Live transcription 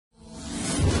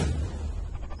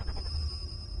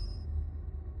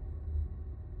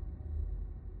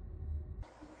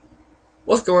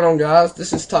What's going on, guys?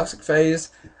 This is Toxic Phase,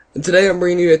 and today I'm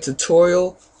bringing you a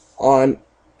tutorial on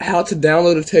how to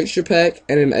download a texture pack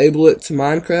and enable it to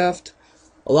Minecraft.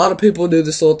 A lot of people do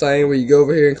this little thing where you go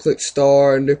over here and click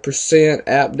star and do percent,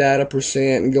 app data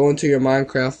percent, and go into your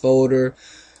Minecraft folder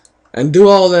and do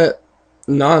all that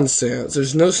nonsense.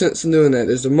 There's no sense in doing that.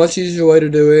 There's a much easier way to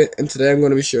do it, and today I'm going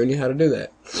to be showing you how to do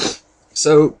that.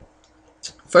 So,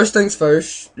 first things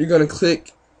first, you're going to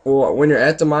click, well, when you're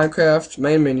at the Minecraft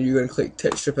main menu, you're going to click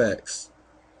texture packs.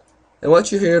 And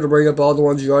once you're here, it'll bring up all the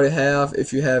ones you already have,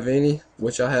 if you have any,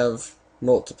 which I have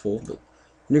multiple. But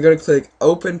you're going to click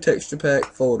open texture pack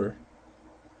folder.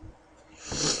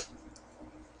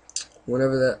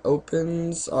 Whenever that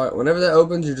opens, alright, whenever that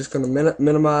opens, you're just going to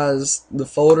minimize the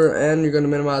folder, and you're going to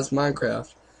minimize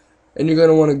Minecraft. And you're going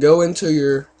to want to go into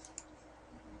your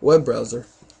web browser.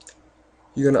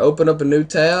 You're going to open up a new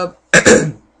tab.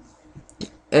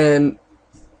 And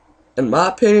in my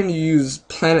opinion, you use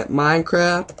Planet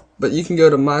Minecraft, but you can go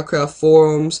to Minecraft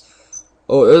forums.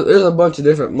 Oh, there's a bunch of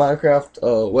different Minecraft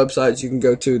websites you can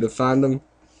go to find them.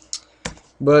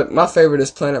 But my favorite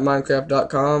is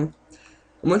planetminecraft.com.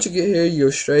 And once you get here, you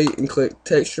go straight and click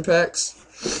texture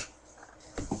packs.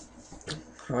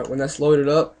 Alright, when that's loaded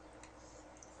up,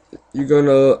 you're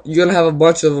gonna have a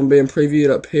bunch of them being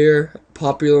previewed up here.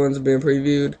 Popular ones being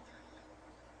previewed.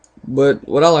 But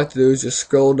what I like to do is just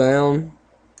scroll down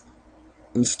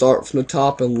and start from the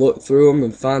top and look through them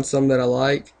and find some that I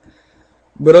like.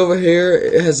 But over here,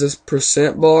 it has this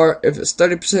percent bar. If it's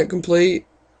 30% complete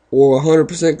or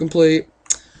 100% complete,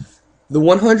 the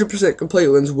 100% complete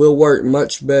ones will work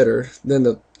much better than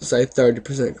the, say,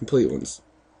 30% complete ones.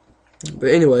 But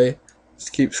anyway,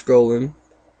 let's keep scrolling.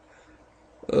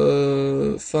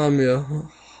 Find me a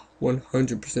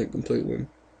 100% complete one.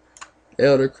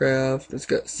 Eldercraft. It's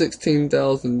got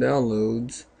 16,000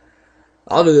 downloads.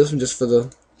 I'll do this one just for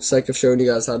the sake of showing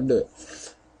you guys how to do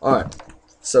it. Alright,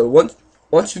 so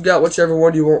once you've got whichever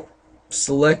one you want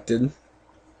selected,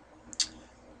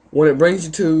 when it brings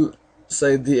you to,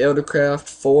 say, the Eldercraft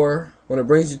 4, when it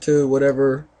brings you to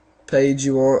whatever page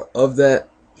you want of that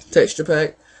texture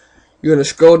pack, you're going to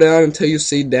scroll down until you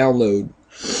see download.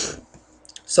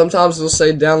 Sometimes it'll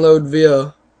say download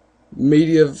via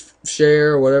media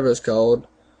share, or whatever it's called.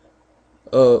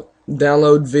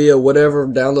 Download via whatever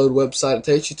download website it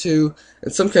takes you to. In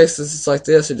some cases it's like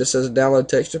this, it just says download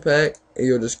texture pack, and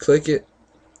you'll just click it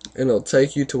and it'll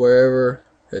take you to wherever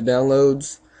it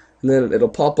downloads, and then it'll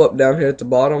pop up down here at the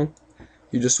bottom.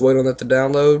 You just wait on that to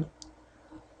download.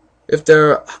 If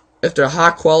they're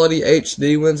high quality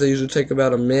HD ones, they usually take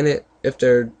about a minute. If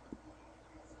they're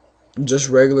just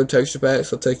regular texture packs,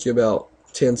 it'll take you about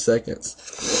 10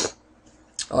 seconds.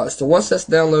 Alright, so once that's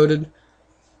downloaded,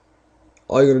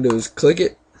 all you're going to do is click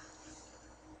it,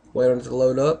 wait on it to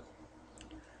load up.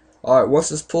 Alright,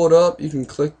 once it's pulled up, you can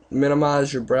click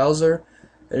minimize your browser,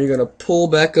 and you're going to pull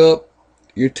back up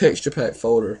your texture pack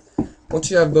folder.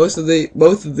 Once you have both of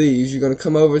these, you're going to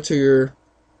come over to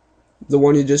the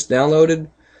one you just downloaded,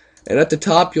 and at the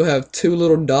top you'll have two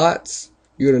little dots.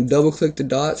 You're going to double click the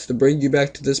dots to bring you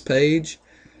back to this page.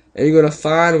 And you're going to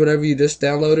find whatever you just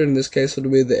downloaded. In this case, it'll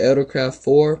be the Eldercraft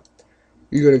 4.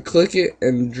 You're going to click it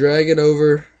and drag it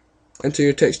over into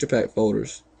your texture pack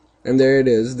folders. And there it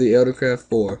is, the Eldercraft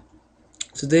 4.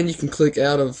 So then you can click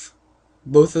out of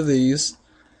both of these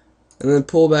and then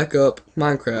pull back up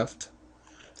Minecraft.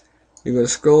 You're going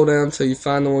to scroll down until you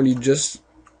find the one you just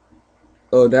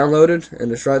downloaded, and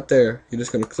it's right there. You're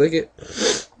just going to click it.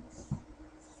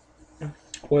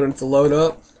 Wait until it to load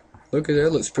up. Look at that,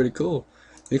 it looks pretty cool.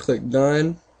 You click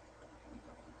done.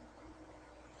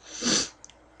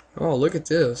 Oh, look at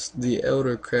this, the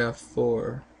Eldercraft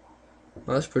 4.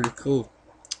 Oh, that's pretty cool.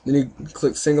 Then you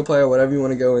click single player, whatever you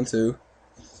want to go into,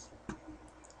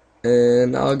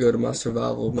 and I'll go to my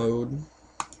survival mode.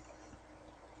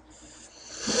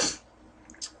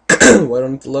 Wait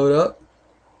on it to load up,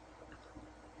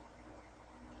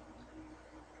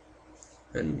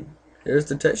 and here's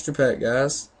the texture pack,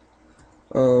 guys.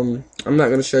 I'm not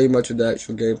going to show you much of the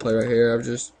actual gameplay right here. I'm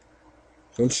just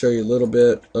going to show you a little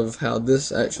bit of how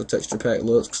this actual texture pack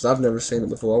looks, because I've never seen it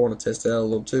before. I want to test it out a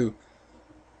little too.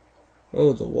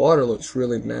 Oh, the water looks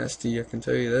really nasty, I can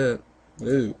tell you that.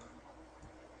 Ooh.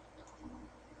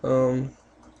 Oh,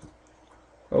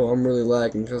 I'm really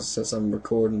lagging since I'm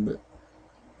recording, but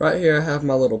right here I have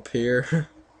my little pier.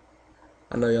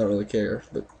 I know y'all don't really care,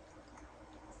 but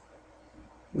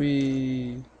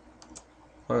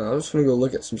Alright, I'm just gonna go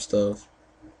look at some stuff.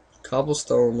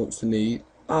 Cobblestone looks neat.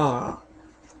 I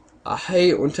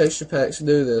hate when texture packs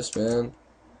do this, man.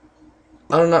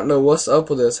 I do not know what's up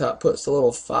with this, how it puts the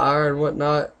little fire and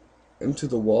whatnot into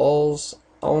the walls.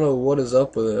 I don't know what is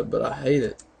up with it, but I hate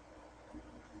it.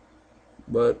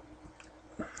 But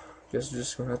guess we're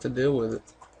just gonna have to deal with it.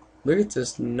 Look at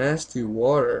this nasty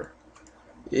water.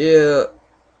 Yeah,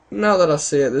 now that I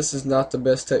see it, this is not the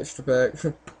best texture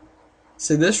pack.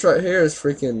 See, this right here is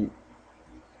freaking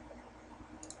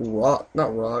rock,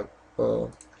 not rock,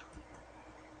 hell,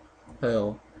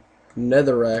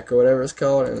 netherrack or whatever it's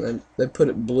called, and then they put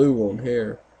it blue on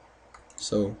here.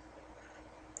 So,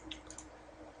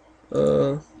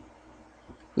 the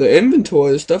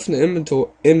inventory, the stuff in the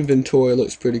inventory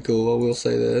looks pretty cool, I will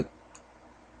say that.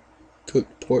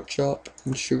 Cooked pork chop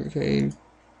and sugarcane.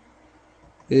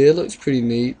 Yeah, it looks pretty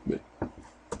neat, but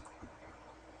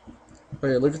oh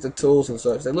yeah, look at the tools and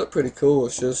such. They look pretty cool.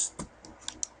 It's just,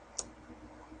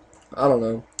 I don't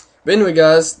know. But anyway,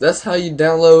 guys, that's how you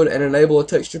download and enable a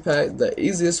texture pack the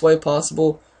easiest way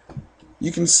possible.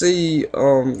 You can see,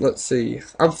 let's see,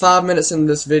 I'm 5 minutes into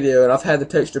this video and I've had the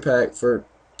texture pack for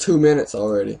 2 minutes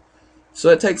already. So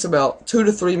it takes about 2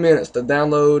 to 3 minutes to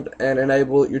download and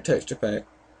enable your texture pack.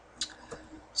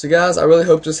 So guys, I really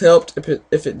hope this helped.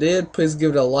 If it did, please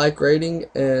give it a like rating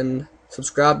and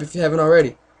subscribe if you haven't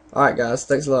already. Alright guys,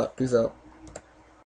 thanks a lot. Peace out.